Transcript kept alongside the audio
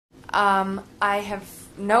I have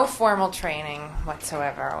no formal training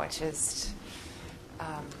whatsoever, which is,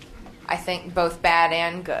 I think, both bad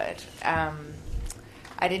and good.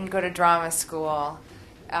 I didn't go to drama school,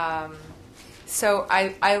 so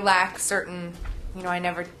I lack certain.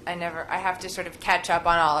 I have to sort of catch up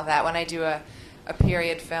on all of that. When I do a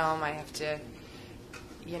period film, I have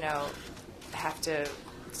to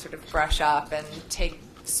sort of brush up and take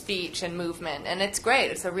speech and movement, and it's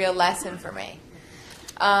great. It's a real lesson for me.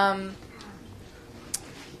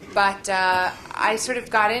 But I sort of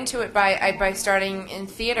got into it by starting in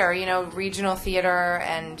theater, regional theater,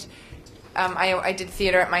 and I did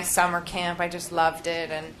theater at my summer camp. I just loved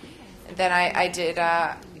it, and then I did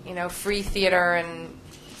free theater and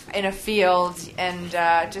in a field, and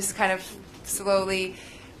just kind of slowly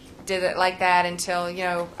did it like that until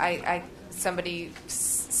somebody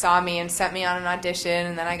saw me and sent me on an audition,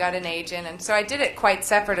 and then I got an agent, and so I did it quite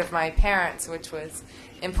separate of my parents, which was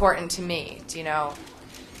important to me, to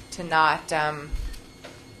not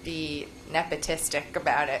be nepotistic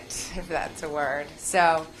about it, if that's a word.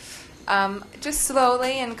 So just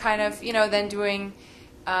slowly and kind of, then doing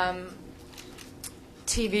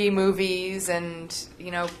TV movies and,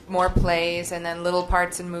 more plays, and then little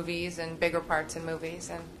parts in movies and bigger parts in movies,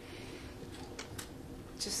 and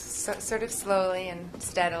just sort of slowly and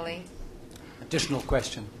steadily. Additional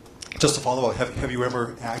question. Just to follow up, have you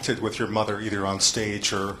ever acted with your mother either on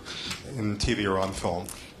stage or in TV or on film?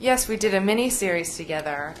 Yes, we did a mini-series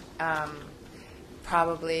together,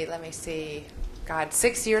 probably, 5 or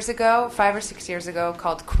 6 years ago,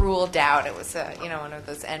 called Cruel Doubt. It was, one of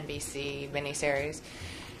those NBC mini-series.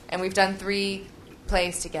 And we've done 3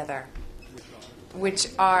 plays together, which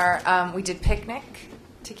are, we did Picnic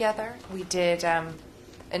together. We did a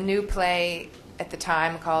new play at the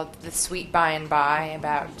time called The Sweet By and By,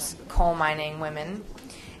 about coal mining women.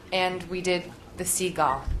 And we did The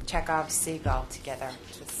Seagull, Chekhov's Seagull, together,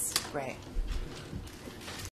 which was great.